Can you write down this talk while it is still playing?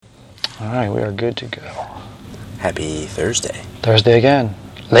All right, we are good to go. Happy Thursday. Thursday again.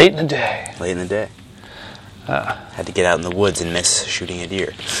 Late in the day. Late in the day. Had to get out in the woods and miss shooting a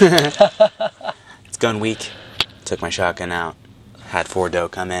deer. It's gun week. Took my shotgun out. Had 4 doe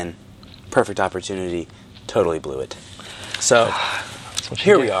come in. Perfect opportunity. Totally blew it. So,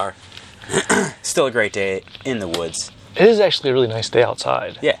 here we are. Still a great day in the woods. It is actually a really nice day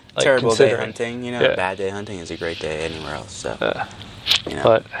outside. Yeah, like, terrible day hunting. You know, yeah. Bad day hunting is a great day anywhere else. So, you know,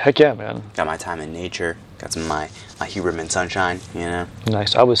 but heck yeah, man. got my time in nature. Got some of my Huberman sunshine, you know.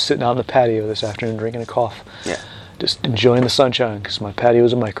 Nice. I was sitting out in the patio this afternoon drinking a coffee. Yeah. Just enjoying the sunshine because my patio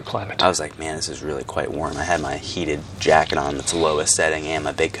is a microclimate. I was like, man, this is really quite warm. I had my heated jacket on that's lowest setting and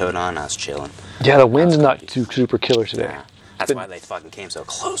my big coat on. I was chilling. Yeah, the wind's not too super killer today. Yeah. That's why they fucking came so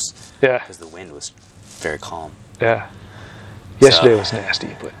close. Yeah. Because the wind was very calm. Yeah. Yesterday was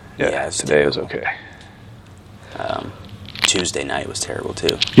nasty, but yeah, it today was okay. Tuesday night was terrible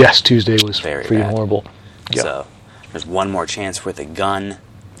too. Yes, Tuesday was Very pretty bad. horrible. Yeah. So there's one more chance with a gun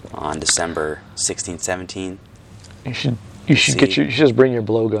on December 16th, 17th. You should just bring your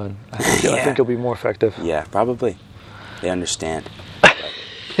blowgun. I think it'll be more effective. Yeah, probably. They understand.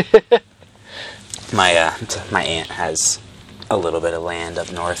 My aunt has a little bit of land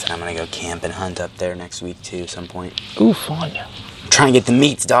up north, and I'm gonna go camp and hunt up there next week too, some point. Ooh, fun. Trying to get the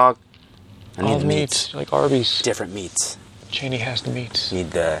meats, dog. I need All the meats, like Arby's. Different meats. Cheney has the meats.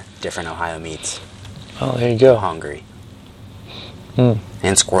 Need the different Ohio meats. Oh, there you go. I'm hungry. Mm.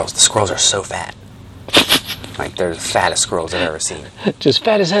 And squirrels. The squirrels are so fat. Like, they're the fattest squirrels I've ever seen. Just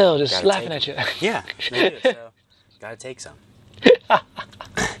fat as hell, just Gotta laughing at you. Yeah, they do, so gotta take some.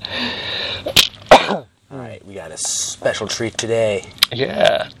 Alright, we got a special treat today.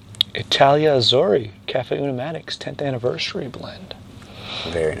 Yeah. Italia Azzurri Cafe Unimatics 10th anniversary blend.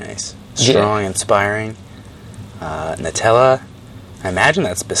 Very nice. Strong, inspiring. Nutella. I imagine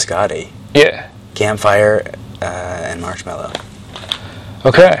that's biscotti. Yeah. Campfire and marshmallow.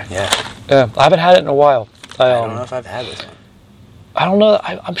 Okay. Yeah. I haven't had it in a while. I don't know if I've had this one. I don't know.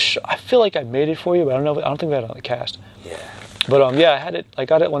 I'm sure. I feel like I made it for you, but I don't know. I don't think we had it on the cast. Yeah. But yeah, I had it. I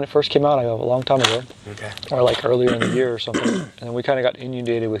got it when it first came out. A long time ago. Okay. Or like earlier in the year or something. And then we kind of got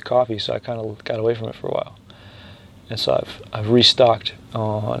inundated with coffee, so I kind of got away from it for a while. And so I've restocked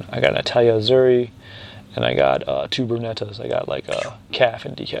on. I got an Italia Azzurri, and I got 2 brunettas. I got like a calf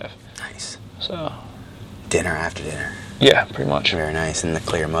and decaf. Nice. So. Dinner after dinner. Yeah, pretty much. Very nice. And the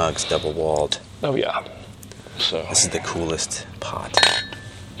clear mugs, double walled. Oh yeah. So. This is the coolest pot.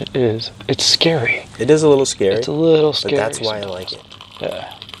 It is. It's scary. It is a little scary. It's a little scary. But that's why I like it.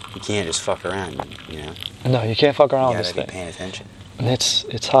 Yeah. You can't just fuck around, you know. No, you can't fuck around You with this gotta be thing. paying attention. And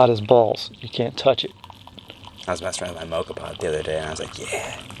it's hot as balls. You can't touch it. I was messing around with my mocha pot the other day, and I was like,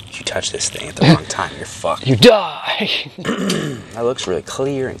 yeah, if you touch this thing at the wrong time, you're fucked. You die! That looks really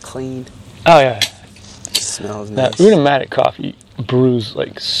clear and clean. Oh, yeah. It smells That nice. Unimatic coffee brews,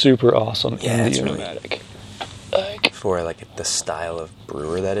 like, super awesome Yeah, in it's the really- Unimatic. Like, For, like, the style of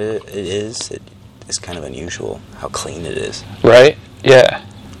brewer that it is kind of unusual how clean it is, right? Yeah.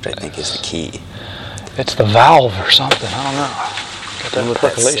 which I think is the key. It's the valve or something. I don't know. Got that Let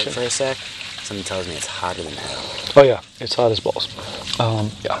that sit percolation. for a sec. Something tells me it's hotter than hell. Oh, yeah. It's hot as balls.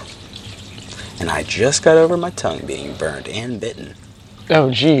 Yeah. And I just got over my tongue being burned and bitten. Oh,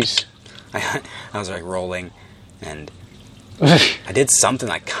 jeez. I was, like, rolling, and I did something,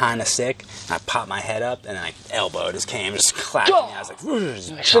 like, kind of sick, and I popped my head up, and then my elbow just came, just clapped me. I was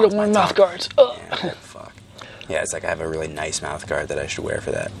like, I should have worn mouth guards. Yeah, like, fuck. Yeah, it's like I have a really nice mouth guard that I should wear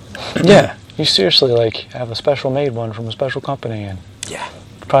for that. Yeah. You seriously, like, have a special made one from a special company and Yeah,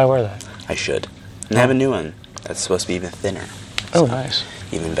 probably wear that. I should. And I have a new one that's supposed to be even thinner. Oh, So, nice.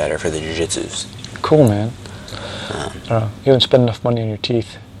 Even better for the jiu-jitsus. Cool, man. I don't know. You haven't spent enough money on your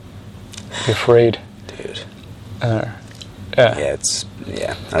teeth. You're afraid. Dude. Yeah.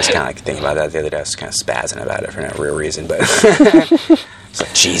 Yeah, I was kind of like thinking about that the other day. I was kind of spazzing about it for no real reason, but it's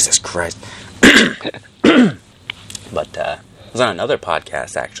like, Jesus Christ. But I was on another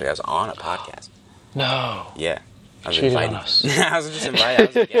podcast, actually. I was on a podcast. No. Yeah. I was Cheated invited. on us. I was just invited. I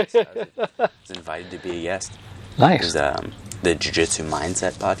was a guest. I was invited to be a guest. It Nice. was the Jiu-Jitsu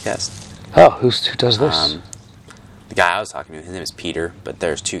Mindset podcast. Oh, who does this? The guy I was talking to, his name is Peter, but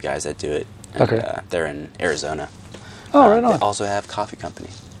there's 2 guys that do it. And, Okay. They're in Arizona. Oh, right They on. also have coffee company.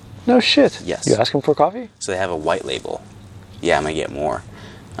 No shit. Yes. You ask him for coffee? So they have a white label. Yeah, I'm going to get more.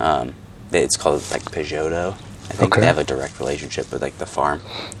 It's called, like, Peugeot. I think Okay. they have a direct relationship with, like, the farm.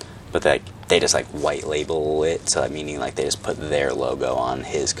 But they just, like, white label it. So, meaning, like, they just put their logo on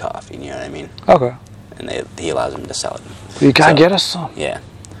his coffee. You know what I mean? Okay. And he allows them to sell it. You gotta So, get us some. Yeah.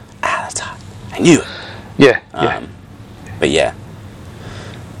 That's hot. I knew it. Yeah. Yeah. But yeah.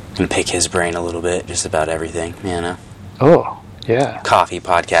 and pick his brain a little bit, just about everything, you know. Oh, yeah. Coffee,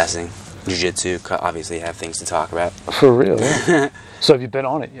 podcasting, jiu-jitsu, obviously have things to talk about. For real, yeah. So have you been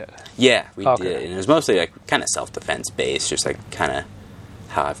on it yet? Yeah, we did. And it was mostly like kind of self-defense based, just like kind of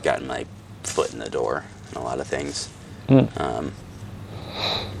how I've gotten my foot in the door in a lot of things. I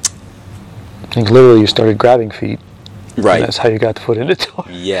think literally you started grabbing feet. Right. And that's how you got the foot in the door.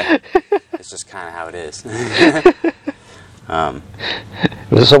 Yeah. It's just kind of how it is. It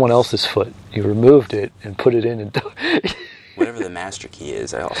was someone else's foot. You removed it and put it in and whatever the master key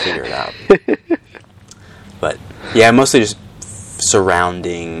is, I'll figure it out. But yeah, mostly just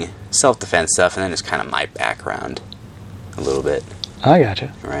surrounding self-defense stuff, and then just kind of my background a little bit. I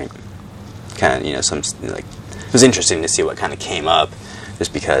gotcha. Right. Kind of, you know, some like it was interesting to see what kind of came up,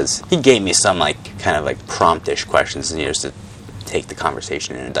 just because he gave me some like kind of like promptish questions, you know, just to take the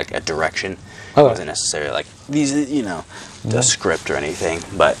conversation in like a direction. It wasn't necessarily like these, you know, the script or anything,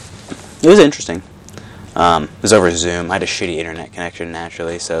 but it was interesting. It was over Zoom. I had a shitty internet connection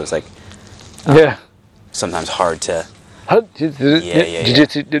naturally, so it was like sometimes hard to. Oh,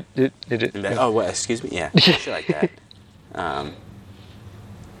 what? Excuse me. Yeah, shit like that.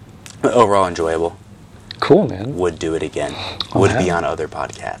 But overall enjoyable. Cool, man. Would do it again. Would be on other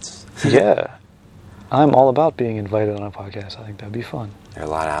podcasts. Yeah, I'm all about being invited on a podcast. I think that'd be fun. There are a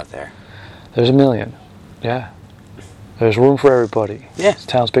lot out there. There's a million. Yeah. There's room for everybody. Yeah. This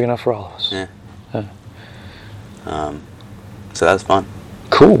town's big enough for all of us. Yeah. So that was fun.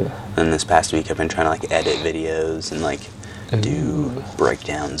 Cool. And this past week I've been trying to like edit videos and like do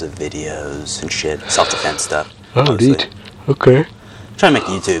breakdowns of videos and shit. Self-defense stuff. Oh, neat. Okay. Trying to make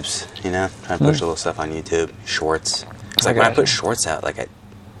YouTubes, you know? Trying to push a little stuff on YouTube. Shorts. It's like when I put shorts out, like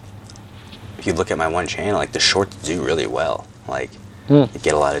if you look at my one channel, like the shorts do really well. Like you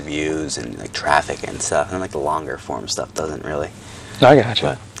get a lot of views and like traffic and stuff. And like the longer form stuff doesn't really. I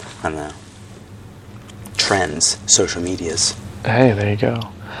gotcha. But, I don't know. Trends, social medias. Hey, there you go.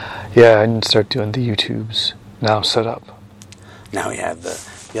 Yeah, I didn't start doing the YouTubes. Now I'm set up. Now you have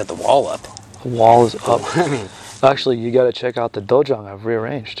the wall up. The wall is up. I mean, actually, you got to check out the dojang I've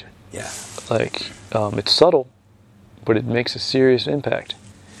rearranged. Yeah. Like, it's subtle, but it makes a serious impact.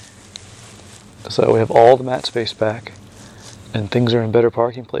 So we have all the mat space back, and things are in better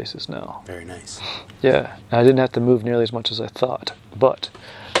parking places now. Very nice. Yeah, I didn't have to move nearly as much as I thought, but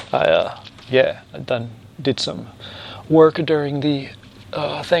I did some work during the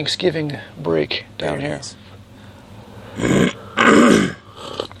Thanksgiving break down here. Nice.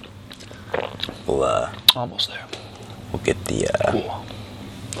 We'll almost there. We'll get the cool.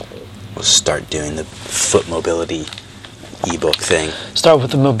 We'll start doing the foot mobility ebook thing. Start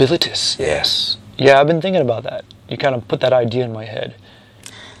with the mobilitis. Yeah. Yes. Yeah, I've been thinking about that. You kind of put that idea in my head.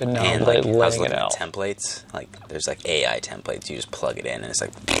 And now I'm like, laying I was looking it out. at templates. Like, there's like AI templates. You just plug it in, and it's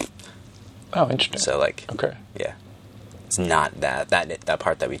like. Oh, interesting. So like. Okay. Yeah. It's not that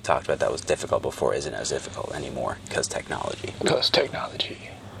part that we talked about that was difficult before isn't as difficult anymore because technology.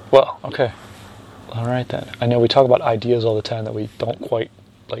 Well, okay. All right then. I know we talk about ideas all the time that we don't quite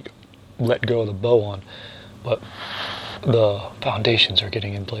like let go of the bow on, but the foundations are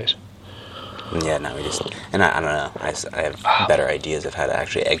getting in place. Yeah, no, we just, and I don't know, I have better ideas of how to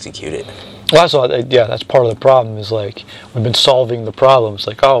actually execute it. Well, that's part of the problem is like, we've been solving the problems,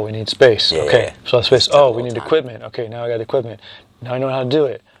 like, oh, we need space, okay, so that's space, oh, we need equipment, okay, now I got equipment, now I know how to do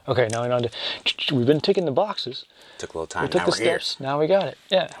it, okay, now I know how to, we've been ticking the boxes. Took a little time, we took the steps, now we got it,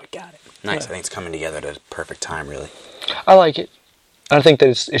 yeah. Now we got it. Nice, I think it's coming together at a perfect time, really. I like it. I think that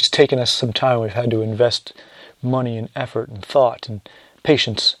it's taken us some time, we've had to invest money and effort and thought and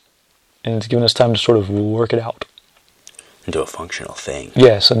patience. And it's given us time to sort of work it out. Into a functional thing.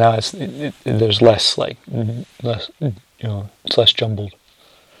 Yeah, so now there's less, it's less jumbled.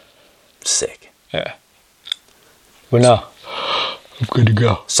 Sick. Yeah. But now, I'm good to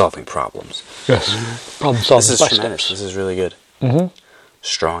go. Solving problems. Yes. Problem solving. This is tremendous. This is really good. Mm-hmm.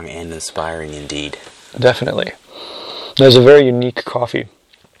 Strong and inspiring indeed. Definitely. There's a very unique coffee.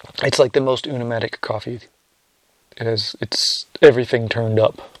 It's like the most Unomatic coffee. It's everything turned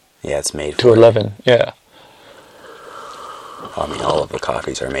up. Yeah, it's made for to 11, yeah. I mean, all of the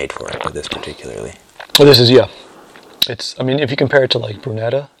coffees are made for it, but this particularly. Well, this is, yeah. It's, I mean, if you compare it to, like,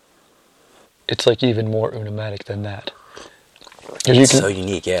 Brunetta, it's, like, even more Unomatic than that. It's so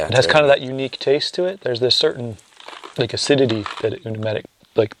unique, yeah. It has kind of that unique taste to it. There's this certain, like, acidity that Unomatic,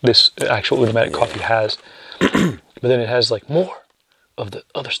 like, this actual Unomatic coffee has. But then it has, like, more of the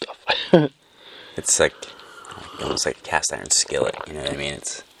other stuff. It's, like, almost like a cast iron skillet, you know what I mean?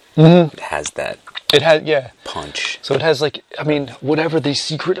 It's... Mm-hmm. It has that. It has, yeah. Punch. So it has like, I mean, whatever the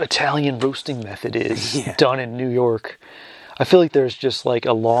secret Italian roasting method is done in New York. I feel like there's just like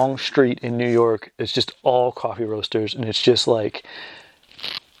a long street in New York. It's just all coffee roasters, and it's just like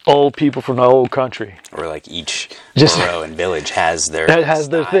old people from the old country. Or like each borough and village has their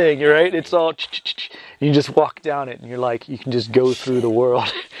thing, right? It's all. You just walk down it, and you're like, you can just go through the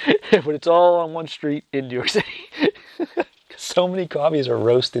world, but it's all on one street in New York City. So many coffees are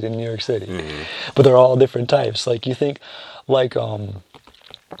roasted in New York City, but they're all different types. Like you think, like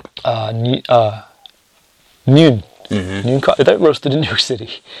Noon. Noon coffee, they're roasted in New York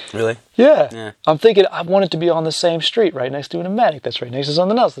City. Really? Yeah. I'm thinking I want it to be on the same street, right next to an Amatic. That's right next to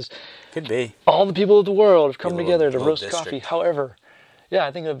something else. Could be. All the people of the world have come together to roast coffee. However, yeah,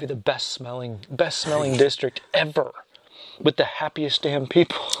 I think it would be the best smelling district ever, with the happiest damn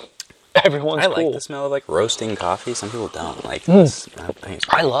people. Everyone's cool. I like the smell of like roasting coffee. Some people don't like this.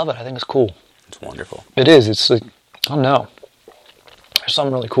 I love it. I think it's cool. It's wonderful. It is. It's like, I don't know. There's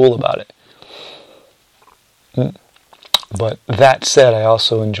something really cool about it. But that said, I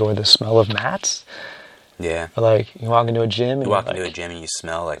also enjoy the smell of mats. Yeah. Like, you walk into a gym and you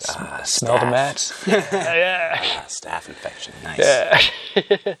smell like, smell the mats. Yeah. Staph infection. Nice. Yeah.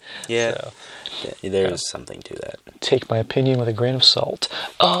 Yeah. So, there's something to that. Take my opinion with a grain of salt.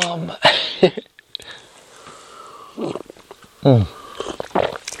 Yeah,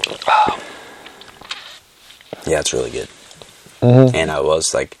 it's really good. Mm-hmm. And I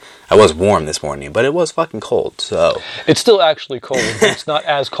was warm this morning, but it was fucking cold, so... It's still actually cold. It's not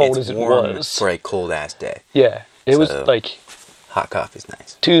as cold as it was. For a cold-ass day. Yeah. It was like... Hot coffee's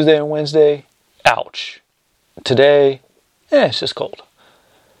nice. Tuesday and Wednesday, ouch. Today, it's just cold.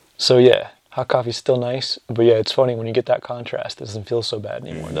 So yeah, hot coffee's still nice, but yeah, it's funny when you get that contrast. It doesn't feel so bad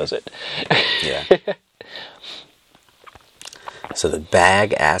anymore, does it? Yeah. So the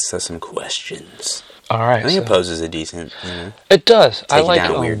bag asks us some questions. All right. I think it poses a decent, it does. I like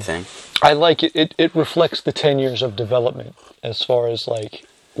down a weird thing. I like it. It reflects the 10 years of development as far as like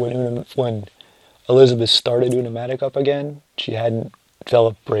when Elizabeth started Unamatic up again, she hadn't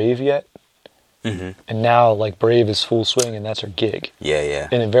developed Brave yet. Mm-hmm. And now like Brave is full swing and that's her gig. Yeah.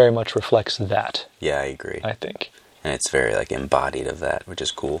 And it very much reflects that. Yeah, I agree. I think. And it's very like embodied of that, which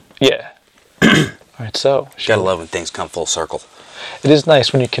is cool. Yeah. All right, so gotta love when things come full circle. It is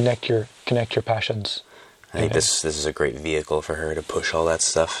nice when you connect your passions. I think this is a great vehicle for her to push all that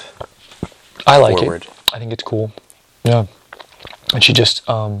stuff. I like it. I think it's cool. Yeah. And she just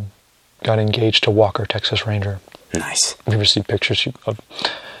got engaged to Walker, Texas Ranger. Nice. Have you ever seen pictures of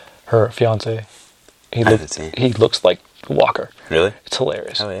her fiance? He looks like Walker. Really? It's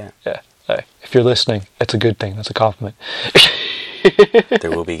hilarious. Oh yeah. Yeah. If you're listening, it's a good thing. That's a compliment. There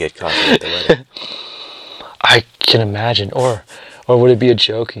will be good coffee at the wedding. I can imagine. Or would it be a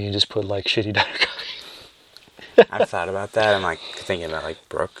joke and you just put like shitty diner coffee? I've thought about that. I'm like thinking about like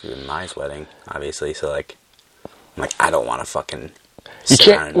Brooke and Mai's wedding, obviously. So like, I'm like, I don't want to fucking sit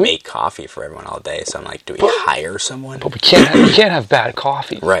around and make coffee for everyone all day. So I'm like, do we hire someone? But we can't have bad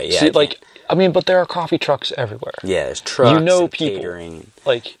coffee. Right? Yeah. See, but there are coffee trucks everywhere. Yeah, there's trucks. And people. Catering.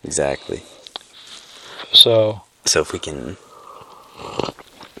 Like exactly. So if we can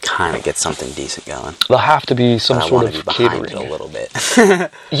kind of get something decent going, there'll have to be some sort of catering. It a little bit.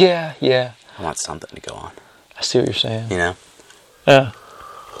 Yeah. I want something to go on. I see what you're saying. You know? Yeah.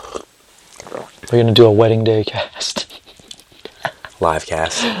 We're gonna do a wedding day cast. Live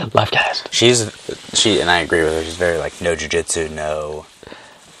cast. She and I agree with her. She's very like no jiu-jitsu, no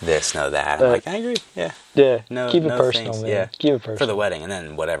this, no that. I'm like, I agree. Yeah. Yeah. No, keep it personal, man. Yeah. Keep it personal. For the wedding, and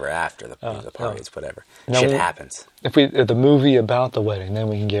then whatever after the parties, whatever. Now shit happens. If the movie about the wedding, then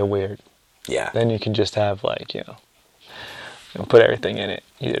we can get weird. Yeah. Then you can just have like put everything in it.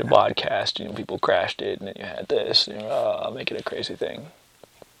 You did a podcast, people crashed it, and then you had this. And I'll make it a crazy thing.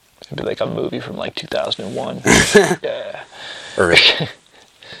 It'd be like a movie from like 2001. Yeah.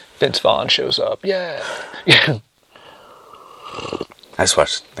 Vince Vaughn shows up. Yeah. I just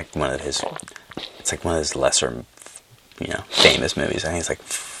watched like one of his lesser, famous movies. I think it's like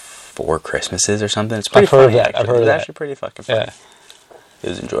 4 Christmases or something. It's pretty funny. I've heard of that. It's actually pretty fucking funny. Yeah. It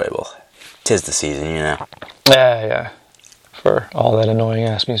was enjoyable. 'Tis the season, Yeah. For all that annoying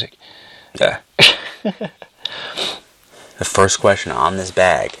ass music. Yeah. The first question on this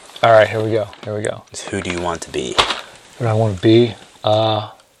bag. All right, here we go. Is who do you want to be? Who do I want to be?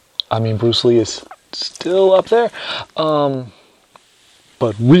 Bruce Lee is still up there.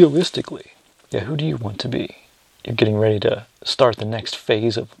 But realistically, who do you want to be? You're getting ready to start the next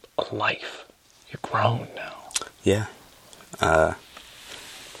phase of life. You're grown now. Yeah. Who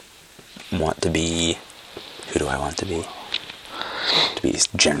do I want to be? To be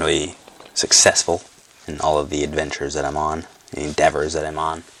generally successful in all of the adventures that I'm on, the endeavors that I'm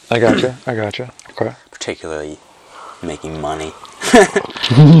on. I gotcha. Okay. Particularly making money.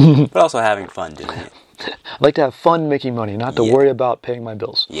 But also having fun doing it. I like to have fun making money, not to worry about paying my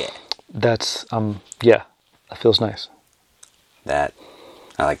bills. Yeah. That's, that feels nice. That,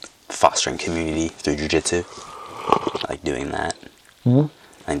 I like fostering community through jiu-jitsu. I like doing that. I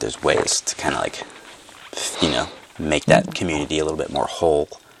think there's ways to kind of like, make that community a little bit more whole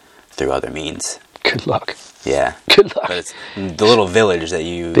through other means. Good luck. Yeah. Good luck. But it's the little village that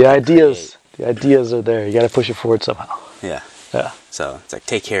you The ideas are there. You got to push it forward somehow. Yeah. Yeah. So it's like,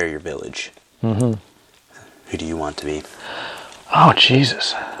 take care of your village. Who do you want to be? Oh,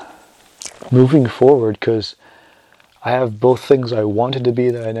 Jesus. Moving forward, because I have both things I wanted to be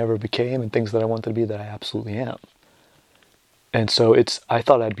that I never became and things that I wanted to be that I absolutely am. And so I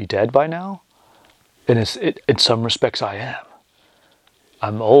thought I'd be dead by now. And in some respects I am.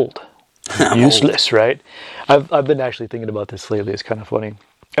 I'm old. Useless, right? I've been actually thinking about this lately. It's kind of funny.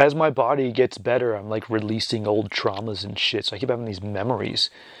 As my body gets better, I'm like releasing old traumas and shit. So I keep having these memories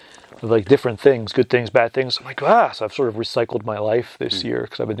of like different things, good things, bad things. I'm like, so I've sort of recycled my life this year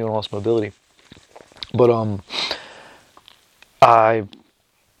because I've been doing all this mobility. But I've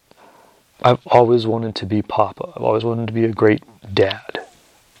always wanted to be Papa. I've always wanted to be a great dad.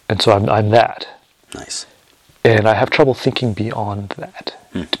 And so I'm that. Nice. And I have trouble thinking beyond that.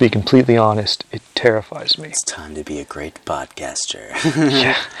 To be completely honest, it terrifies me. It's time to be a great podcaster.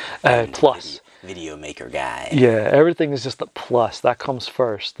 Yeah. Plus. Video maker guy. Yeah, everything is just a plus. That comes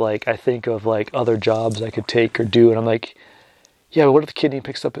first. Like, I think of like other jobs I could take or do, and I'm like, yeah, but what if the kid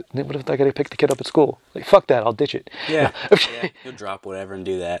what if I gotta pick the kid up at school? Like, fuck that, I'll ditch it. Yeah. You'll drop whatever and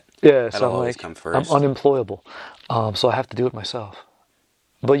do that. Yeah, That'll so I'm always like, come first. I'm unemployable. So I have to do it myself.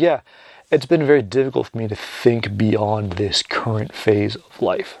 But yeah, it's been very difficult for me to think beyond this current phase of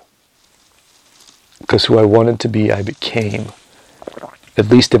life. Because who I wanted to be, I became. At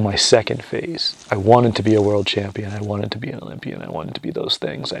least in my second phase. I wanted to be a world champion. I wanted to be an Olympian. I wanted to be those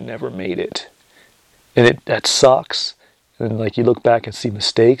things. I never made it. And that sucks. And like you look back and see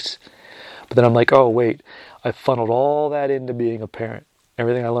mistakes. But then I'm like, oh wait, I funneled all that into being a parent.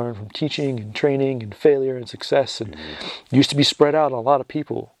 Everything I learned from teaching and training and failure and success and used to be spread out on a lot of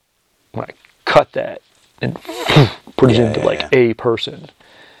people. When I cut that and put it into a person.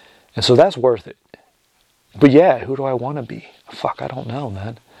 And so that's worth it. But yeah, who do I want to be? Fuck, I don't know,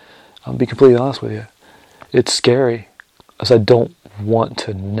 man. I'll be completely honest with you. It's scary. Because I don't want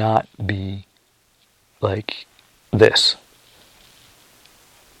to not be like this.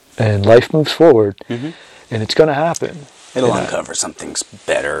 And life moves forward. And it's going to happen. It'll uncover something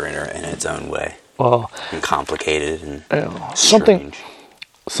better in its own way. Well, and complicated and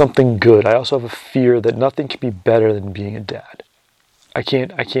something good. I also have a fear that nothing can be better than being a dad. I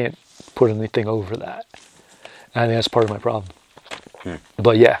can't put anything over that. I think that's part of my problem.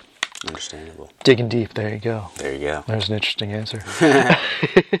 But yeah. Understandable. Digging deep, there you go. There you go. There's an interesting answer.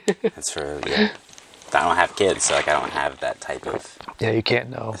 That's for, I don't have kids, so like I don't have that type of you can't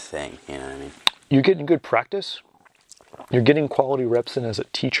know thing, you know what I mean? You're getting good practice. You're getting quality reps in as a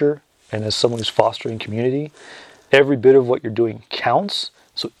teacher and as someone who's fostering community. Every bit of what you're doing counts.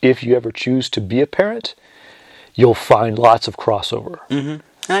 So if you ever choose to be a parent, you'll find lots of crossover.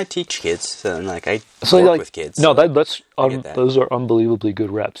 And I teach kids, so like I work with kids. No, those are unbelievably good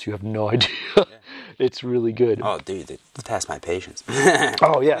reps. You have no idea. It's really good. Oh, dude, they test my patience.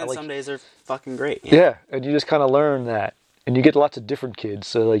 Oh yeah, and some days are fucking great. Yeah, and you just kind of learn that, and you get lots of different kids.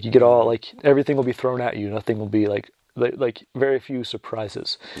 So like you get all like everything will be thrown at you. Nothing will be like very few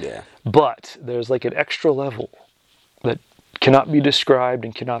surprises. Yeah. But there's like an extra level that cannot be described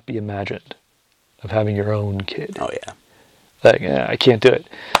and cannot be imagined of having your own kid. Oh yeah. Like, I can't do it.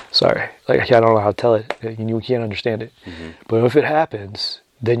 Sorry. Like, I don't know how to tell it. You can't understand it. But if it happens,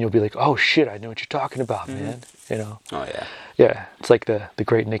 then you'll be like, oh shit, I know what you're talking about, man. You know? Oh yeah. Yeah. It's like the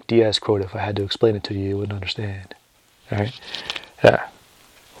great Nick Diaz quote, if I had to explain it to you, you wouldn't understand. All right? Yeah.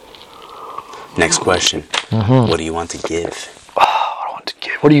 Next question. What do you want to give? Oh, what do I want to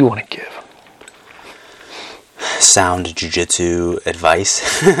give? What do you want to give? Sound jiu-jitsu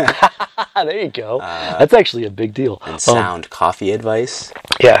advice. There you go. That's actually a big deal. And sound coffee advice.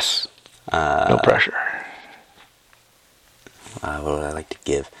 Yes. No pressure. What would I like to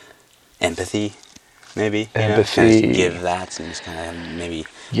give? Empathy, maybe. Empathy. Kind of give that and just kind of maybe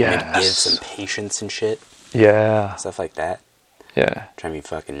give some patience and shit. Yeah. Stuff like that. Yeah. Try to be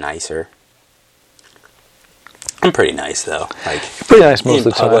fucking nicer. I'm pretty nice though. Like pretty nice most of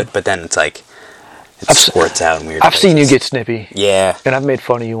the time. But then it's like it squirts out in weird I've places. seen you get snippy. Yeah. And I've made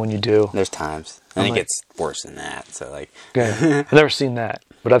fun of you when you do. There's times. And it gets worse than that. So like yeah. I've never seen that.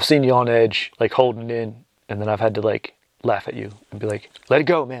 But I've seen you on edge, like holding in, and then I've had to like laugh at you and be like, let it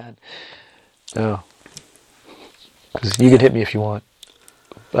go, man. Oh. Because you can hit me if you want.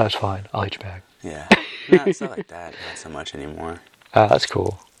 That's fine. I'll hit you back. Yeah. No, it's not like that. Not so much anymore. That's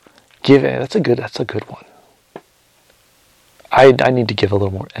cool. That's a good one. I need to give a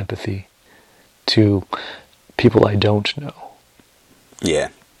little more empathy to people I don't know. Yeah.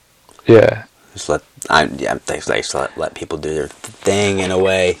 Yeah. Just let people do their thing in a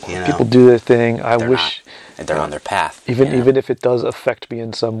way. You know. People do their thing. I wish they're on their path. Even if it does affect me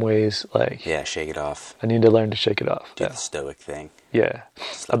in some ways, like shake it off. I need to learn to shake it off. Do the stoic thing. Yeah,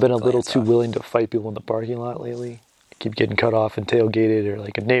 I've been a little too willing to fight people in the parking lot lately. I keep getting cut off and tailgated, or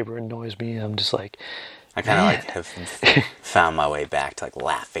like a neighbor annoys me. I'm just like, I kind of have found my way back to like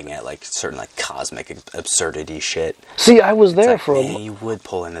laughing at like certain like cosmic absurdity shit. See, I was there for you would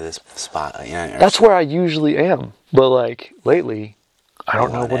pull into this spot. That's where I usually am, but like lately, I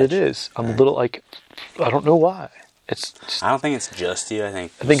don't know what it is. I'm a little like, I don't know why. I don't think it's just you. I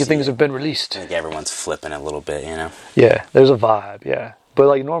think things have been released. I think everyone's flipping a little bit. Yeah, there's a vibe. Yeah, but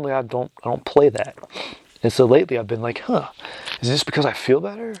like normally I don't play that. And so lately I've been like, is this because I feel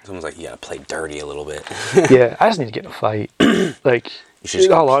better? It's almost like you gotta play dirty a little bit. Yeah, I just need to get in a fight. Like,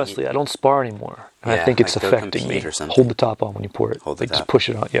 honestly, I don't spar anymore. And I think it's affecting me. Hold the top on when you pour it. Just push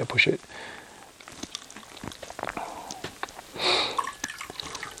it on. Yeah, push it.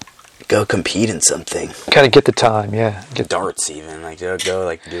 Go compete in something. Gotta get the time, yeah. Get darts even. Like, go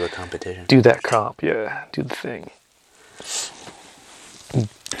like do a competition. Do that comp, yeah. Do the thing.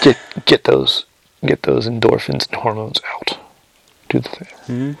 Get those endorphins and hormones out. Do the thing.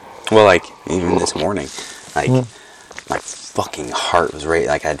 Mm-hmm. Well, like even this morning, like my fucking heart was racing.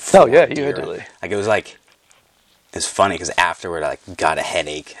 Like I had. Oh yeah, you had to. Like it was like it's funny because afterward I like got a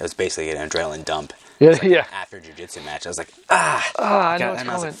headache. I was basically an adrenaline dump. Yeah, like, yeah. After jiu-jitsu match, I was like, I know and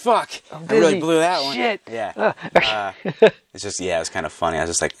I was like, fuck, I really blew that one. Shit. Yeah. It's just it was kind of funny. I was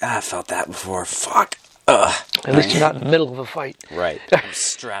just like, I felt that before. Fuck. At least you're not in the middle of a fight. Right. I'm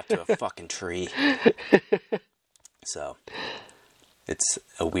strapped to a fucking tree. So, it's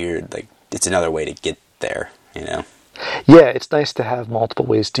a weird, like, it's another way to get there, Yeah, it's nice to have multiple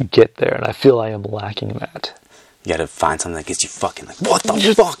ways to get there, and I feel I am lacking that. You gotta find something that gets you fucking like, what the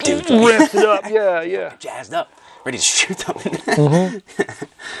fuck, dude? Ripped it up, yeah. Jazzed up, ready to shoot them.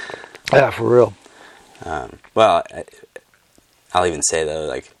 Yeah, for real. Well, I'll even say though,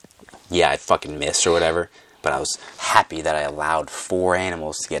 like, I fucking missed or whatever, but I was happy that I allowed 4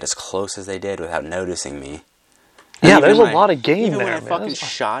 animals to get as close as they did without noticing me. Yeah, there's a lot of game there, Even when I fucking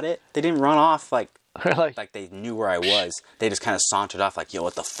shot it, they didn't run off like they knew where I was. They just kind of sauntered off like, yo,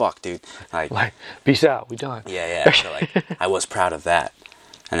 what the fuck, dude? Like peace out, we done. Yeah. So like, I was proud of that.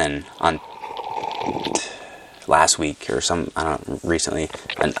 And then on last week or recently,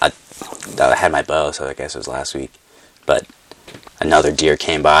 I had my bow, so I guess it was last week. But another deer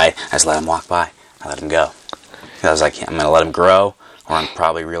came by. I just let him walk by. I let him go. I was like, I'm going to let him grow, or I'm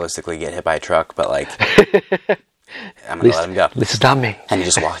probably realistically get hit by a truck, but like, I'm going to let him go. This is not me. And he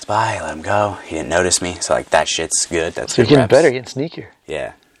just walked by, I let him go. He didn't notice me, so like, that shit's good. That's so you're getting better, getting sneakier.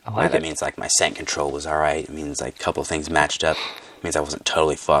 Yeah. I like that means like my scent control was alright. It means like a couple things matched up. It means I wasn't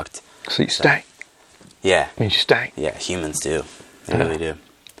totally fucked. So you stank. Yeah. It means you stank. Yeah, humans do. They really do.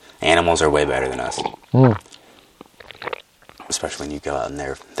 Animals are way better than us. Especially when you go out in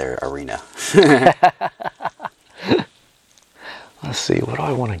their arena. Let's see, what do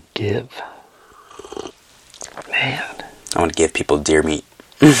I want to give? Man. I want to give people deer meat.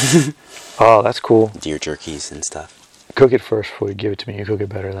 Oh, that's cool. Deer jerkies and stuff. Cook it first before you give it to me. You cook it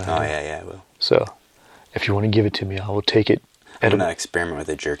better than I do. Yeah, I will. So, if you want to give it to me, I will take it. I'm going to experiment with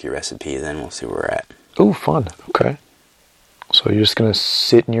a jerky recipe, then we'll see where we're at. Oh, fun. Okay. So you're just going to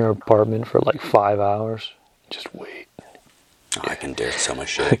sit in your apartment for like 5 hours? Just wait. Oh, I can do so much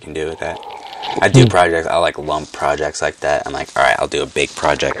shit I can do with that. I do projects. I like lump projects like that. I'm like, all right, I'll do a big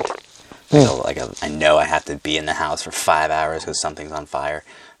project. So, like, I know I have to be in the house for 5 hours because something's on fire.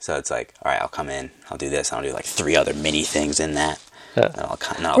 So it's like, all right, I'll come in, I'll do this, I'll do like 3 other mini things in that. Yeah.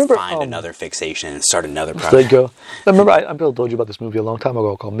 And I'll find another fixation and start another project. I remember I told you about this movie a long time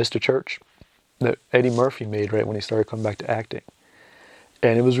ago called Mr. Church that Eddie Murphy made right when he started coming back to acting.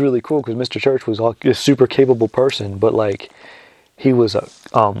 And it was really cool because Mr. Church was a super capable person, but like he was a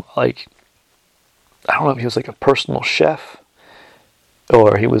I don't know if he was like a personal chef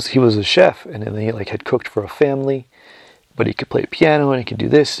or he was a chef, and then he like had cooked for a family, but he could play piano and he could do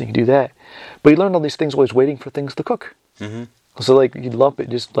this and he could do that. But he learned all these things while he was waiting for things to cook. Mm-hmm. So like you'd lump it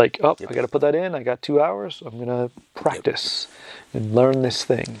just like, I got to put that in. I got 2 hours. I'm gonna practice and learn this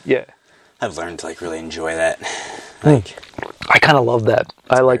thing. Yeah, I've learned to like really enjoy that. Like, I kind of love that.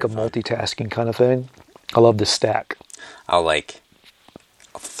 I like a multitasking kind of thing. I love the stack. I'll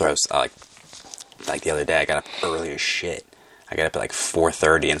like the other day, I got up early as shit. I got up at like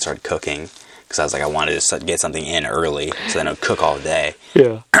 4:30 and started cooking because I was like, I wanted to get something in early so then I would cook all day.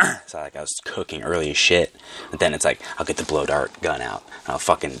 Yeah. So like I was cooking early as shit. But then it's like, I'll get the blow dart gun out. And I'll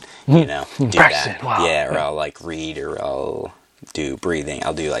fucking, do that. Wow. Yeah, or I'll like read, or I'll do breathing.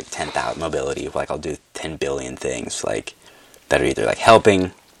 I'll do like 10,000 mobility. Like I'll do 10 billion things like that are either like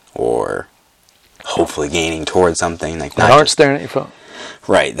helping or hopefully gaining towards something. Like not aren't staring at your phone.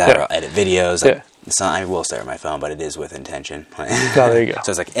 Right, that or I'll edit videos. Yeah. I will stare at my phone, but it is with intention. Oh, there you go.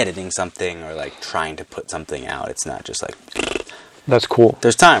 So it's like editing something or like trying to put something out. It's not just like... That's cool.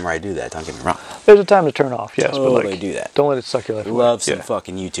 There's time where I do that, don't get me wrong. There's a time to turn off, yes. Totally, but like, do that. Don't let it suck your life away. Love some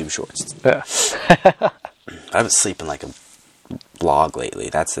fucking YouTube shorts. Yeah. I've been sleeping like a log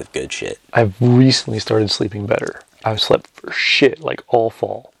lately. That's the good shit. I've recently started sleeping better. I've slept for shit like all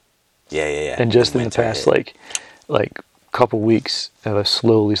fall. Yeah. And just in the past like couple weeks, I've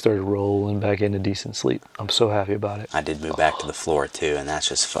slowly started rolling back into decent sleep. I'm so happy about it. I did move back to the floor too, and that's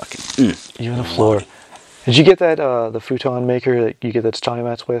just fucking... You on the floor. Money. Did you get that, the futon maker that you get that tatami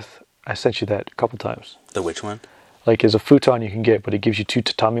mats with? I sent you that a couple times. The which one? Like, there's a futon you can get, but it gives you 2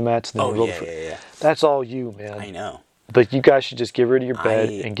 tatami mats. And then yeah. That's all you, man. I know. Like, you guys should just get rid of your bed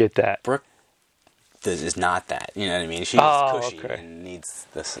and get that. Brooke is not that. You know what I mean? She's cushy and needs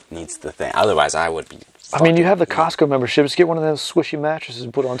the thing. Otherwise, I would be... I mean, you have the Costco membership. Just get one of those squishy mattresses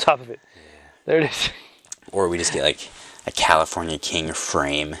and put it on top of it. Yeah. There it is. Or we just get, like, a California King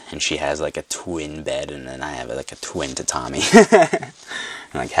frame, and she has, like, a twin bed, and then I have, like, a twin tatami.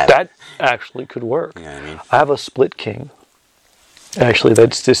 That actually could work. You know what I mean? I have a split king. Actually,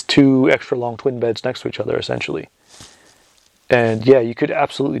 that's just 2 extra long twin beds next to each other, essentially. And yeah, you could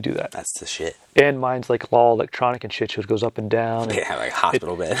absolutely do that. That's the shit. And mine's like all electronic and shit, so it goes up and down. And yeah, like a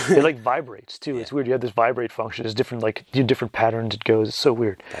hospital bed. It like vibrates too. Yeah. It's weird. You have this vibrate function. It's different, like different patterns it goes. It's so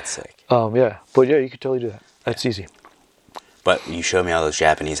weird. That's sick. Yeah, but yeah, you could totally do that. That's easy. But you showed me all those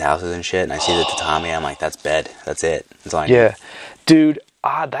Japanese houses and shit, and I see the tatami. I'm like, that's bed. That's it. That's all I need. Dude,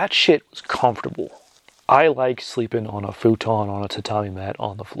 that shit was comfortable. I like sleeping on a futon on a tatami mat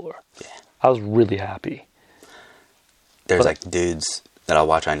on the floor. Yeah, I was really happy. There's like dudes that I'll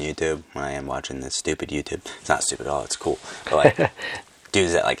watch on YouTube when I am watching this stupid YouTube. It's not stupid at all, it's cool. But like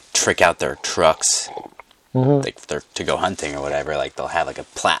dudes that like trick out their trucks like to go hunting or whatever. Like they'll have like a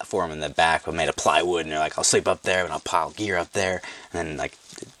platform in the back made of plywood, and they're like, I'll sleep up there and I'll pile gear up there, and then like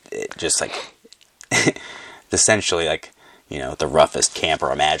it just like essentially like, you know, the roughest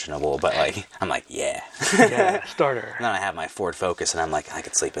camper imaginable, but like I'm like, yeah, starter. And then I have my Ford Focus, and I'm like, I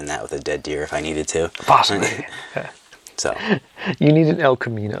could sleep in that with a dead deer if I needed to. Possibly. So you need an El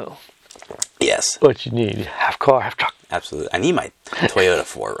Camino. Yes. What you need, half car, half truck. Absolutely. I need my Toyota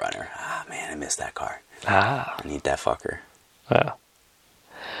 4Runner. Ah, man, I miss that car. I need that fucker. Yeah.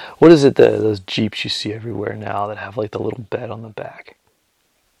 What is it, those Jeeps you see everywhere now that have like the little bed on the back?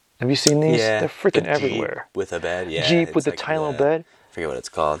 Have you seen these? Yeah. They're freaking everywhere. Jeep with a bed, yeah. Jeep with the tiny little bed. I forget what it's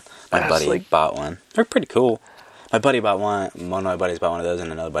called. My buddy bought one. They're pretty cool. My buddy bought one. One of my buddies bought one of those,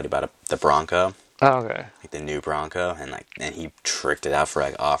 and another buddy bought the Bronco. Oh, okay. Like the new Bronco, and he tricked it out for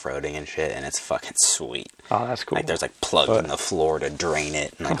like off-roading and shit, and it's fucking sweet. Oh, that's cool. Like there's like plugs in the floor to drain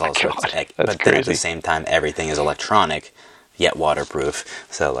it, and like all sorts of but crazy. Then at the same time, everything is electronic, yet waterproof.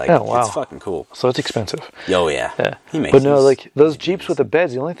 So like, it's fucking cool. So it's expensive. Oh yeah. But no, like those Jeeps with the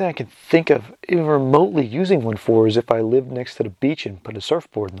beds, the only thing I can think of even remotely using one for is if I lived next to the beach and put a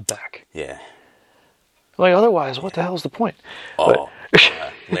surfboard in the back. Yeah. Like otherwise, what the hell is the point? Oh.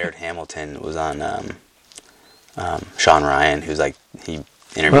 Laird Hamilton was on Sean Ryan, who's like, he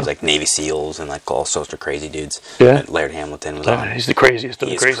interviews like Navy SEALs and like all sorts of crazy dudes. Yeah. But Laird Hamilton was on. He's the craziest of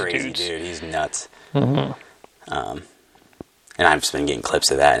the crazy dudes. dudes. Dude. He's nuts. And I've just been getting clips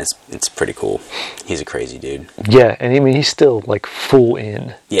of that, and it's pretty cool. He's a crazy dude. Yeah, and I mean he's still like full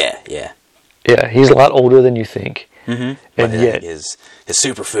in. Yeah. Yeah, he's a lot older than you think. And yet his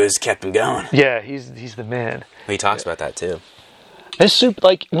superfoods kept him going. Yeah, he's the man. He talks about that too. His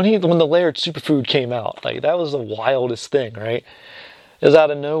like when the Laird Superfood came out, like that was the wildest thing, right? It was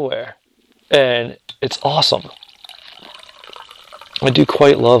out of nowhere, and it's awesome. I do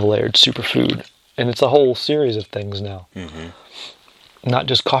quite love Laird Superfood, and it's a whole series of things now, not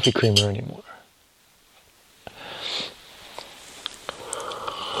just coffee creamer anymore.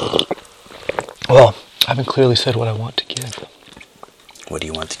 Well, I haven't clearly said what I want to give. What do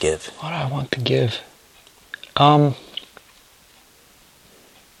you want to give? What do I want to give?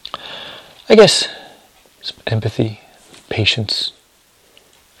 I guess some empathy, patience,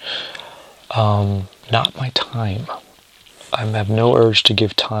 not my time. I have no urge to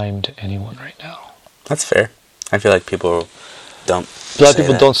give time to anyone right now. That's fair. I feel like people don't. A lot of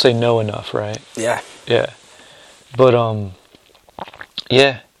people don't say no enough, right? Yeah. Yeah. But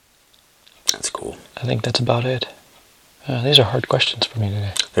yeah. That's cool. I think that's about it. These are hard questions for me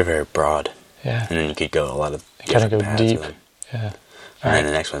today. They're very broad. Yeah. And then you could go a lot of kind of go deep. Yeah. And then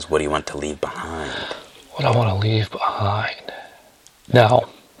the next one's, what do you want to leave behind? What I want to leave behind. Now,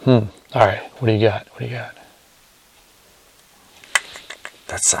 all right. What do you got?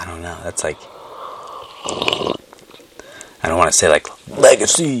 That's, I don't know. That's like, I don't want to say like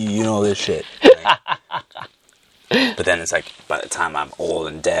legacy, this shit. Right? But then it's like, by the time I'm old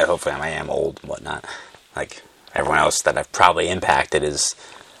and dead, hopefully I am old and whatnot, like everyone else that I've probably impacted is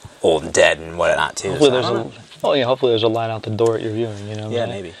old and dead and whatnot too. Hopefully there's a line out the door at your viewing, Yeah,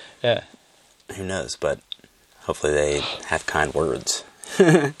 maybe. Yeah. Who knows? But hopefully they have kind words.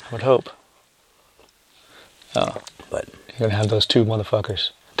 I would hope. Oh. But you're gonna have those two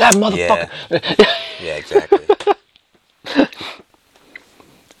motherfuckers. That motherfucker. Yeah, exactly.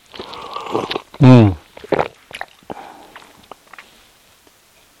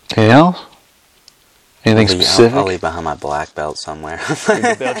 Anything else? Anything specific? I'll leave behind my black belt somewhere.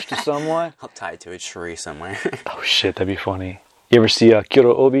 Belch to someone? I'll tie it to a tree somewhere. Oh shit, that'd be funny. You ever see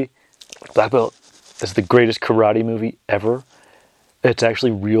Kiro Obi? Black belt. It's the greatest karate movie ever. It's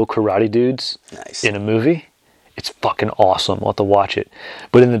actually real karate dudes in a movie. It's fucking awesome. I'll have to watch it.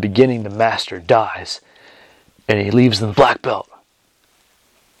 But in the beginning, the master dies, and he leaves them black belt.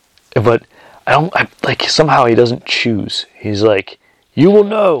 But somehow he doesn't choose. He's like, you will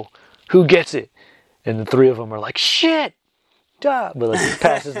know who gets it. And the three of them are like, shit! Duh. But he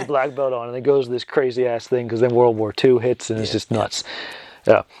passes the black belt on, and it goes to this crazy ass thing, because then World War II hits, and it's just nuts.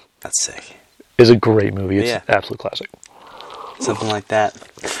 Yeah. That's sick. It's a great movie. It's an absolute classic. Something like that.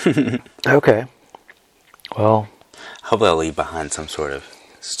 Okay. Well, hopefully I'll leave behind some sort of,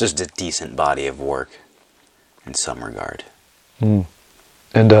 it's just a decent body of work in some regard. And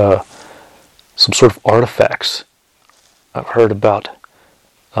some sort of artifacts. I've heard about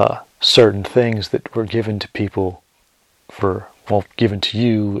certain things that were given to people given to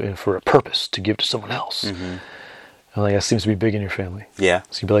you and for a purpose to give to someone else. Mm-hmm. And that seems to be big in your family. Yeah.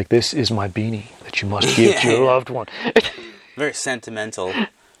 So you'd be like, this is my beanie that you must give to your loved one. Very sentimental. So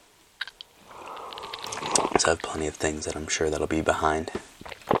I have plenty of things that I'm sure that'll be behind.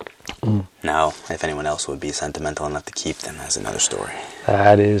 Now, if anyone else would be sentimental enough to keep them, that's another story.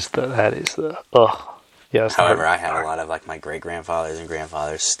 That is the yes. However, I had a lot of my great-grandfathers and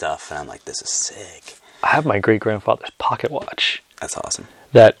grandfathers stuff, and I'm like, this is sick. I have my great-grandfather's pocket watch. That's awesome.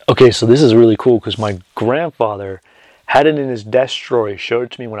 So this is really cool, because my grandfather had it in his desk drawer. He showed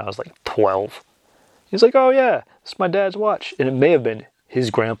it to me when I was 12. He's like, oh yeah, this is my dad's watch. And it may have been his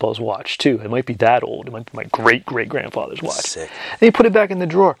grandpa's watch too. It might be that old. It might be my great-great-grandfather's watch. Sick. And he put it back in the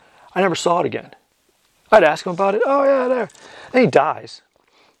drawer. I never saw it again. I'd ask him about it. Oh yeah, there. And he dies.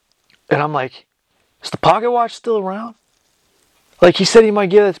 And I'm like, is the pocket watch still around? He said he might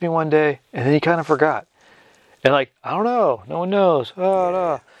give it to me one day, and then he kind of forgot. And I don't know. No one knows.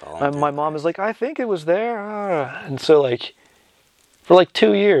 Oh, no. My mom is like, I think it was there. And so for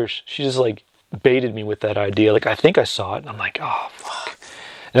 2 years, she just baited me with that idea. I think I saw it. And I'm like, oh, fuck.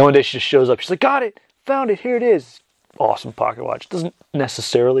 And then one day she just shows up. She's like, got it. Found it. Here it is. Awesome pocket watch. It doesn't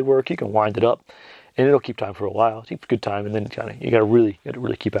necessarily work. You can wind it up, and it'll keep time for a while. It keeps good time, and then you gotta really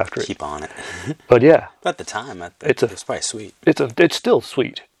keep after it. Keep on it. But yeah. At the time, it's probably sweet. It's still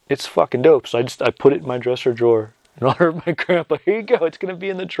sweet. It's fucking dope. So I put it in my dresser drawer in honor of my grandpa. Here you go. It's going to be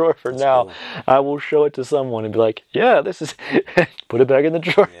in the drawer for now. Cool. I will show it to someone and be like, yeah, this is... Put it back in the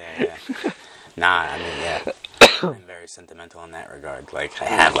drawer. Yeah. I'm very sentimental in that regard. I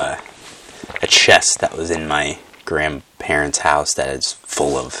have a chest that was in my grandparents' house that is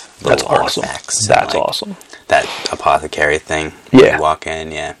full of little artifacts. That's awesome. That apothecary thing. Yeah. You walk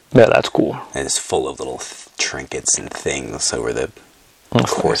in, yeah. Yeah, that's cool. It is full of little trinkets and things over the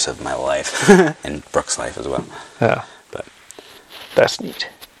course of my life. And Brooke's life as well. Yeah. But that's neat.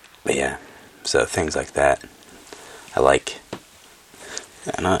 But yeah, so things like that.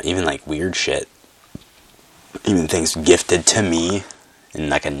 Even weird shit. Even things gifted to me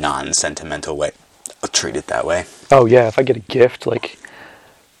in a non-sentimental way. I'll treat it that way. Oh yeah, if I get a gift, I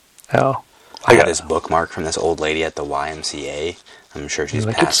got this bookmark from this old lady at the YMCA. I'm sure she's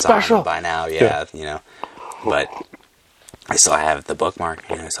passed on by now. Yeah, But I still have the bookmark.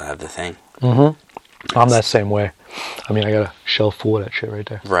 I still have the thing. Mm-hmm. I'm that same way. I got a shelf full of that shit right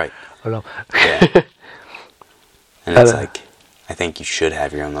there. Right. I don't know. Yeah. And it's I think you should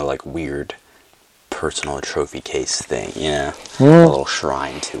have your own little weird personal trophy case thing, A little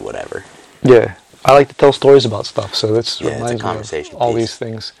shrine to whatever. Yeah. I like to tell stories about stuff, so this reminds me of all these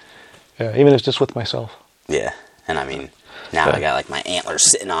things. Yeah, even if it's just with myself. Yeah. And Now I got like my antlers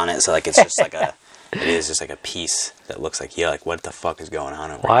sitting on it, so like it's just like a, it is just like a piece that looks like, yeah, like what the fuck is going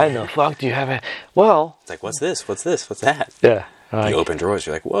on over Why here? the fuck do you have it? Well, It's like, what's this? What's this? What's that? yeah. You open drawers,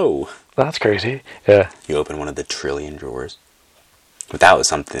 you're like, whoa. That's crazy. Yeah. You open one of the trillion drawers. But that was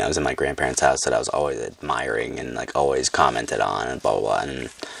something that was in my grandparents' house that I was always admiring and like always commented on and blah blah blah. And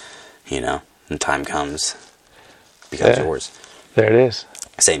you know, when time comes, it becomes yours. There it is.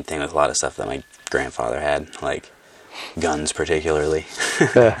 Same thing with a lot of stuff that my grandfather had, like guns particularly.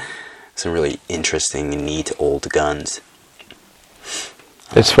 Yeah. Some really interesting and neat old guns.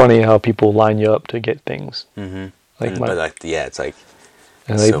 It's funny how people line you up to get things. Mm-hmm. Like but like, yeah, it's like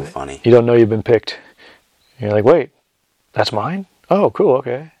and so funny. You don't know you've been picked. You're like, wait, that's mine? Oh, cool.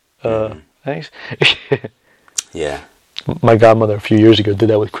 Okay. Thanks. Yeah. My godmother a few years ago did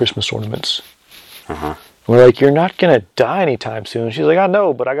that with Christmas ornaments. Uh-huh. We're like, you're not going to die anytime soon. She's like, I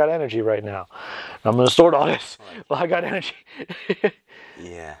know, but I got energy right now. I'm going to store all this. Well, I got energy.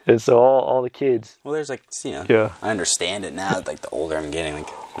 Yeah. And so all the kids. Well, there's like, you know, Yeah. I understand it now. Like the older I'm getting, like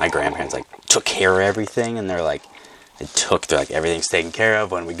my grandparents like took care of everything, and they're like, they're like, everything's taken care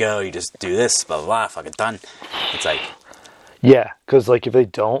of. When we go, you just do this, blah blah blah, fucking done. It's like, Yeah, because like if they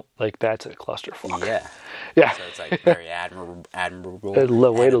don't, like that's a clusterfuck. yeah, Yeah. So it's like very admirable.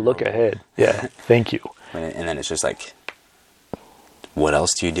 A way to look ahead. Yeah. Thank you. And then it's just like, what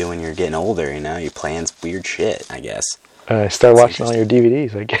else do you do when you're getting older? You know, you plan weird shit, I guess. Start watching all your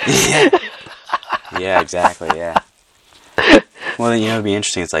DVDs, I guess. Yeah. Yeah, exactly. Yeah. Well, then, you know, it'd be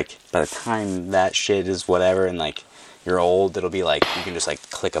interesting. It's like by the time that shit is whatever, and like you're old, it'll be like you can just like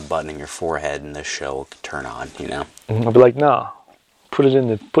click a button in your forehead, and the show will turn on. You know. And I'll be like, nah, put it in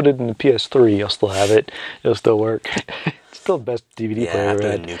the PS3. You'll still have it. It'll still work. It's still the best DVD player after ever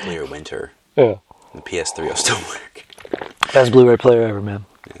the had. nuclear winter, Yeah. the PS3 will still work. Best Blu-ray player ever, man.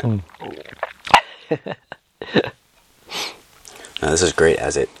 Now, this is great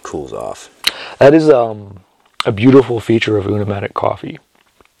as it cools off. That is a beautiful feature of Unamatic coffee.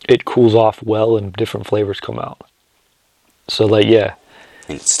 It cools off well and different flavors come out. So like, yeah.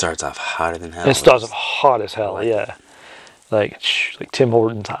 And it starts off hotter than hell. It starts off hot as hell, yeah. Like Tim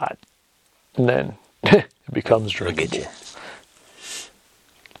Hortons hot. And then it becomes drinkable. It'll get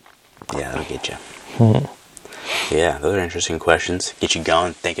you. Yeah, that'll get you. Yeah, those are interesting questions. Get you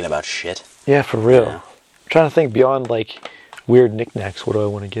going, thinking about shit. Yeah, for real. Yeah. I'm trying to think beyond like weird knickknacks. What do I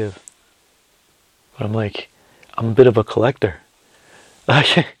want to give? But I'm like, I'm a bit of a collector.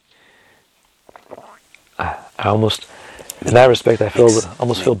 I almost, in that respect, I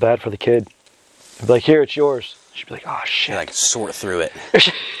almost feel bad for the kid. I'd be like, here, it's yours. She'd be like, oh shit. You like sort through it.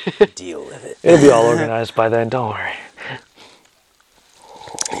 Deal with it. It'll be all organized by then. Don't worry.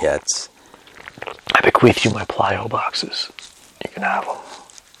 Yeah, it's. I bequeath you my Plyo boxes. You can have them.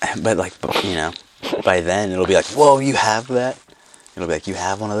 But like, you know, by then it'll be like, whoa, you have that? It'll be like, you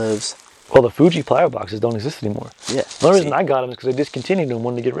have one of those? Well, the Fuji Plyo boxes don't exist anymore. Yeah. The only reason I got them is because I discontinued them and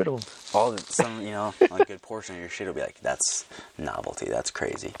wanted to get rid of them. Some, you know, a good portion of your shit will be like, that's novelty, that's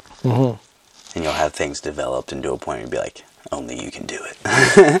crazy. Mm-hmm. And you'll have things developed into a point where you'll be like, only you can do it.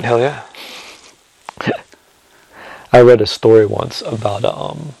 Hell yeah. I read a story once about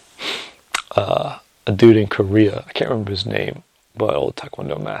a dude in Korea. I can't remember his name, but an old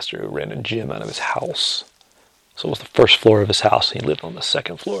Taekwondo master who ran a gym out of his house. So it was the first floor of his house, and he lived on the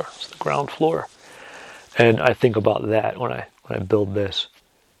second floor. It was the ground floor. And I think about that when I build this.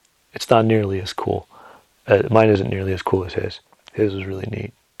 It's not nearly as cool. Mine isn't nearly as cool as his. His was really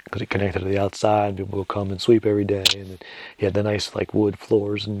neat because it connected to the outside. People would come and sweep every day, and he had the nice like wood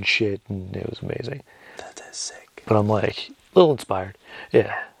floors and shit, and it was amazing. That is sick. But I'm like a little inspired.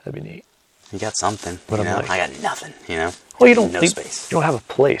 Yeah, that'd be neat. You got something. But you I'm know? like, I got nothing. You know. Well, you don't. No space. You don't have a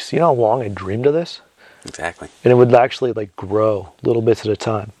place. You know how long I dreamed of this? Exactly. And it would actually like grow little bits at a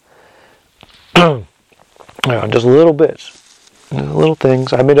time. Just little bits. Little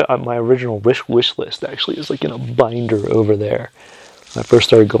things. I made my original wish list actually is like in a binder over there. When I first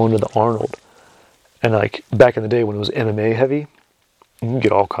started going to the Arnold. And like back in the day when it was MMA heavy, you can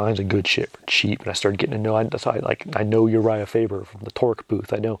get all kinds of good shit for cheap. And I started getting to know, I know Uriah Faber from the Torque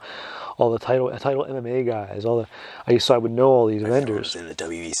booth. I know all the title MMA guys. So I would know all these vendors. In the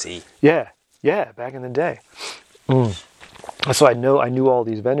WEC. Yeah, back in the day. So I knew all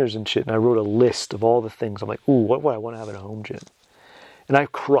these vendors and shit, and I wrote a list of all the things. I'm like, ooh, what would I want to have at a home gym? And I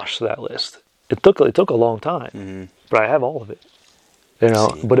crushed that list. It took a long time, but I have all of it. You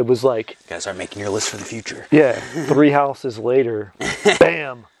know, but it was like... You gotta start making your list for the future. Yeah, 3 houses later,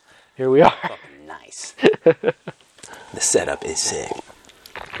 bam, here we are. Fucking nice. The setup is sick.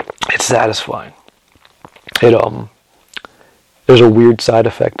 It's satisfying. There's a weird side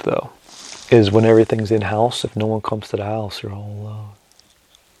effect though. is when everything's in-house, if no one comes to the house, you're all alone.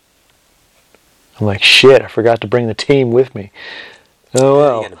 I'm like, shit, I forgot to bring the team with me. Oh,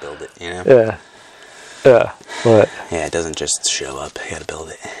 well. You gotta build it, you know? Yeah. Yeah. But. Yeah, it doesn't just show up. You gotta build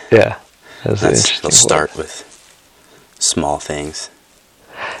it. Yeah. They'll start with small things.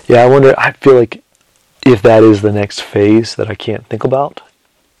 Yeah, I feel like if that is the next phase that I can't think about,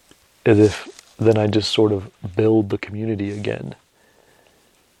 is if then I just sort of build the community again.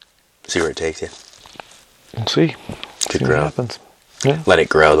 See where it takes you. We'll see. Could grow. What happens. Yeah. Let it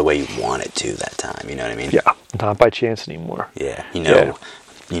grow the way you want it to that time. You know what I mean? Yeah. Not by chance anymore. Yeah. You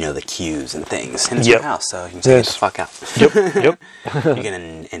know the cues and things. And it's your house, so you can say, get the fuck out. Yep. You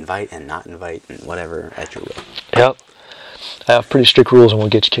can invite and not invite and whatever at your will. Yep. I have pretty strict rules and we'll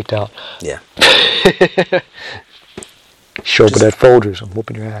get you kicked out. Yeah. Show up with that Folgers. I'm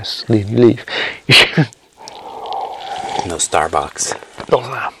whooping your ass. Leave. No Starbucks.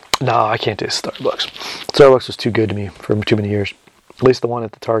 No, I can't do Starbucks. Starbucks was too good to me for too many years. At least the one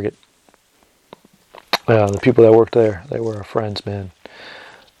at the Target. The people that worked there, they were our friends, man.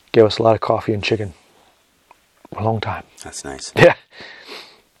 Gave us a lot of coffee and chicken. For a long time. That's nice. Yeah.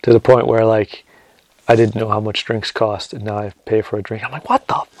 To the point where, like, I didn't know how much drinks cost, and now I pay for a drink. I'm like, what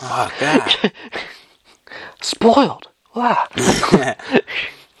the fuck? Oh, God. Spoiled. Wow.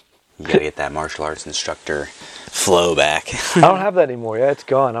 You gotta get that martial arts instructor flow back. I don't have that anymore. Yeah, it's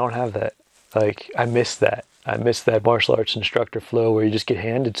gone. I don't have that. Like, I miss that. I miss that martial arts instructor flow where you just get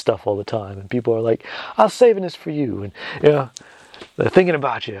handed stuff all the time, and people are like, "I'm saving this for you," and they're thinking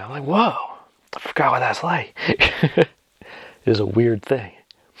about you. I'm like, whoa, I forgot what that's like. It is a weird thing.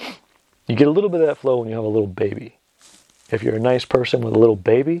 You get a little bit of that flow when you have a little baby. If you're a nice person with a little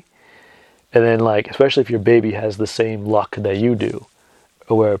baby, and then, like, especially if your baby has the same luck that you do,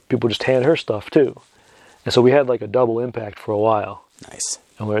 where people just hand her stuff too. And so we had like a double impact for a while. Nice.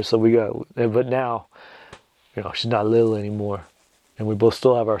 And but now, she's not little anymore. And we both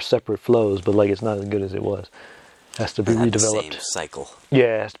still have our separate flows, but like it's not as good as it was. It has to be redeveloped. The same cycle.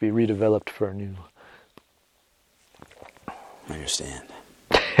 Yeah, it has to be redeveloped for a new. I understand.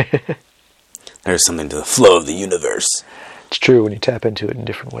 There's something to the flow of the universe. It's true when you tap into it in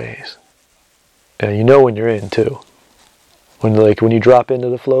different ways. And you know when you're in too. When you drop into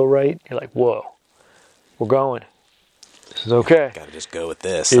the flow right, you're like, whoa, we're going. This is okay. Gotta just go with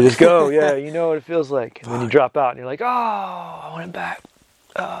this. You just go, yeah, you know what it feels like. And then you drop out and you're like, oh, I want it back.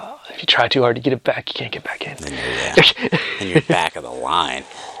 If you try too hard to get it back, you can't get back in. And you're back of the line.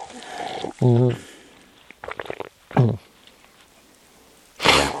 Mm-hmm.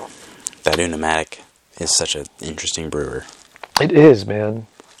 Yeah. That Unimatic is such an interesting brewer. It is, man.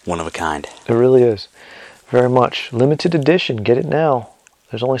 One of a kind. It really is. Very much. Limited edition. Get it now.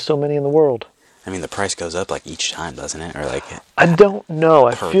 There's only so many in the world. I mean, the price goes up like each time, doesn't it? Or like I don't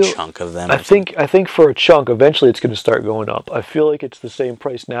know. Per chunk of them. I think for a chunk, eventually it's going to start going up. I feel like it's the same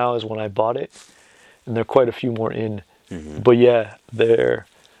price now as when I bought it, and there are quite a few more in. Mm-hmm. But yeah, they're.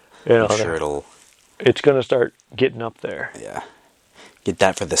 I'm sure it's going to start getting up there. Yeah. Get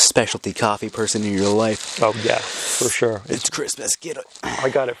that for the specialty coffee person in your life. Oh yeah, for sure. It's Christmas. Get it. I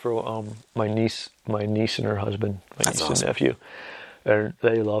got it for my niece and her husband, That's niece awesome. and nephew, and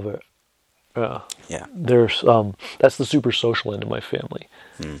they love it. Yeah. There's that's the super social end of my family,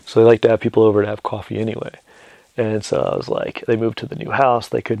 so they like to have people over to have coffee anyway. And so I was like, they moved to the new house.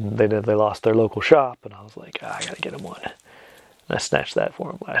 They lost their local shop, and I was like, I gotta get them one. And I snatched that for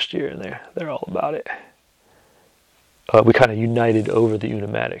them last year, and they're all about it. We kind of united over the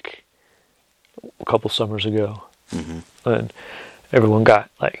Unimatic a couple summers ago. Mm-hmm. And everyone got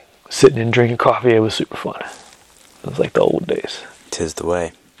like sitting and drinking coffee. It was super fun. It was like the old days. 'Tis the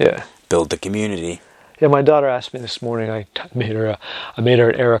way. Yeah. Build the community. Yeah, my daughter asked me this morning. I made her an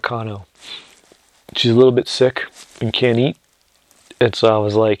Americano. She's a little bit sick and can't eat. And so I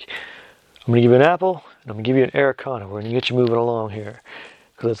was like, I'm going to give you an apple and I'm going to give you an Americano. We're going to get you moving along here.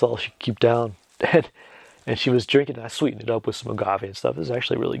 Because that's all she can keep down. And she was drinking, and I sweetened it up with some agave and stuff. It was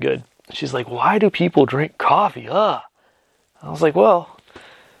actually really good. She's like, why do people drink coffee? I was like, well,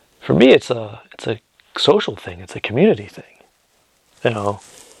 for me, it's a social thing. It's a community thing.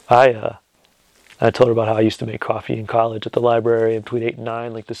 I told her about how I used to make coffee in college at the library. And between 8 and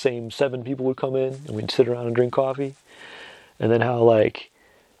 9, like the same 7 people would come in, and we'd sit around and drink coffee. And then how, like,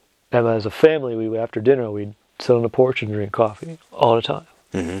 as a family, we would, after dinner, we'd sit on the porch and drink coffee all the time.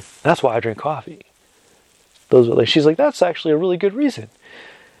 Mm-hmm. That's why I drink coffee. She's like, that's actually a really good reason.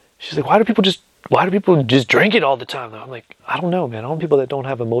 She's like, why do people just drink it all the time? I'm like, I don't know, man. I want people that don't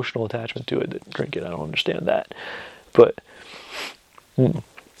have emotional attachment to it that drink it. I don't understand that. But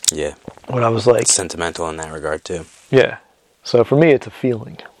yeah, when I was like, it's sentimental in that regard too. Yeah. So for me, it's a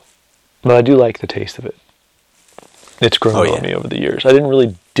feeling. But I do like the taste of it. It's grown on me over the years. I didn't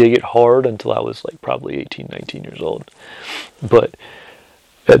really dig it hard until I was like probably 18, 19 years old. But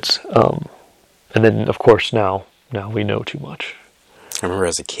it's, and then of course now we know too much. I remember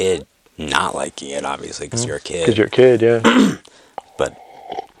as a kid not liking it, obviously, because you're a kid. Because you're a kid, yeah.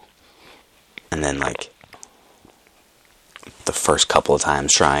 And then like the first couple of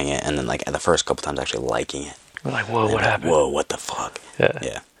times trying it, and then like the first couple of times actually liking it. We're like, whoa, what happened? Whoa, what the fuck?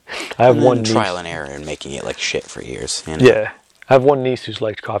 Yeah. I have one niece. Trial and error and making it like shit for years. You know? Yeah. I have one niece who's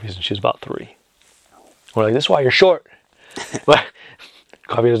liked coffee since she was about 3. We're like, this is why you're short. But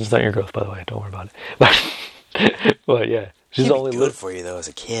coffee doesn't stunt your growth, by the way. Don't worry about it. But yeah. She's the only good for you though as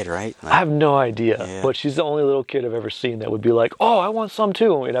a kid, right? Like, I have no idea, but she's the only little kid I've ever seen that would be like, "Oh, I want some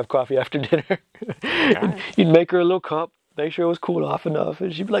too," and we'd have coffee after dinner. You'd make her a little cup, make sure it was cooled off enough,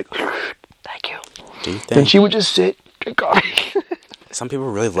 and she'd be like, "Thank you." Do you think? Then she would just sit, drink coffee. Some people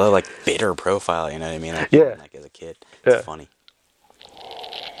really love like bitter profile. You know what I mean? Like, like as a kid, it's funny.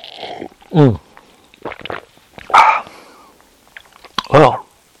 Well,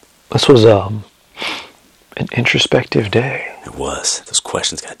 this was an introspective day. It was. Those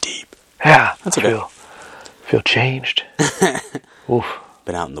questions got deep. Yeah, that's okay. Feel changed. Oof.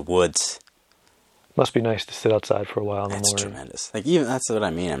 Been out in the woods. Must be nice to sit outside for a while in the morning. That's tremendous. Like even that's what I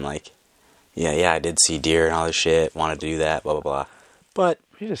mean. I'm like, yeah, I did see deer and all this shit. Wanted to do that, blah blah blah. But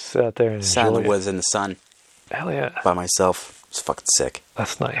you just sat out there and sat in the woods in the sun. Hell yeah. By myself. It's fucking sick.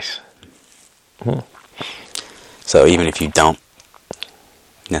 That's nice. So even if you don't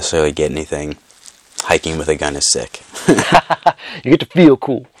necessarily get anything, hiking with a gun is sick. You get to feel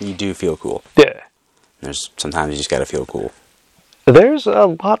cool. You do feel cool. Yeah. Sometimes you just gotta feel cool. There's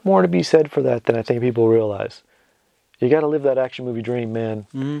a lot more to be said for that than I think people realize. You gotta live that action movie dream, man.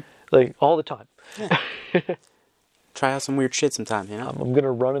 Mm-hmm. Like, all the time. Yeah. Try out some weird shit sometime, you know? I'm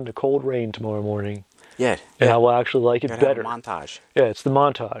gonna run into cold rain tomorrow morning. Yeah. And I will actually like it better. Have a montage. Yeah, it's the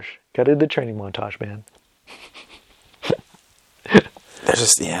montage. Gotta do the training montage, man. There's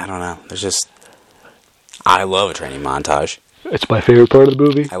just, I don't know. I love a training montage. It's my favorite part of the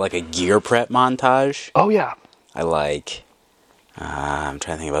movie. I like a gear prep montage. Oh, yeah. I like, I'm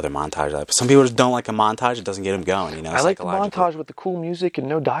trying to think of other montages. Some people just don't like a montage. It doesn't get them going, you know, I like the montage with the cool music and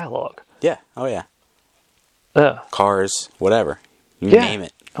no dialogue. Yeah. Oh, yeah. Yeah. Cars, whatever. You name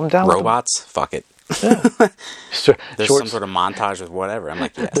it. I'm down Robots, fuck it. Yeah. There's some sort of montage with whatever. I'm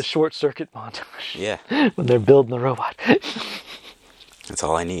like, yes. The short circuit montage. Yeah. When they're building the robot. That's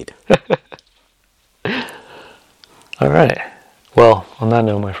all I need. All right. Well, on that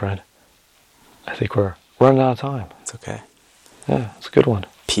note, my friend, I think we're running out of time. It's okay. Yeah, it's a good one.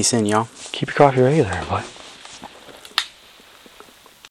 Peace in, y'all. Keep your coffee regular, everybody.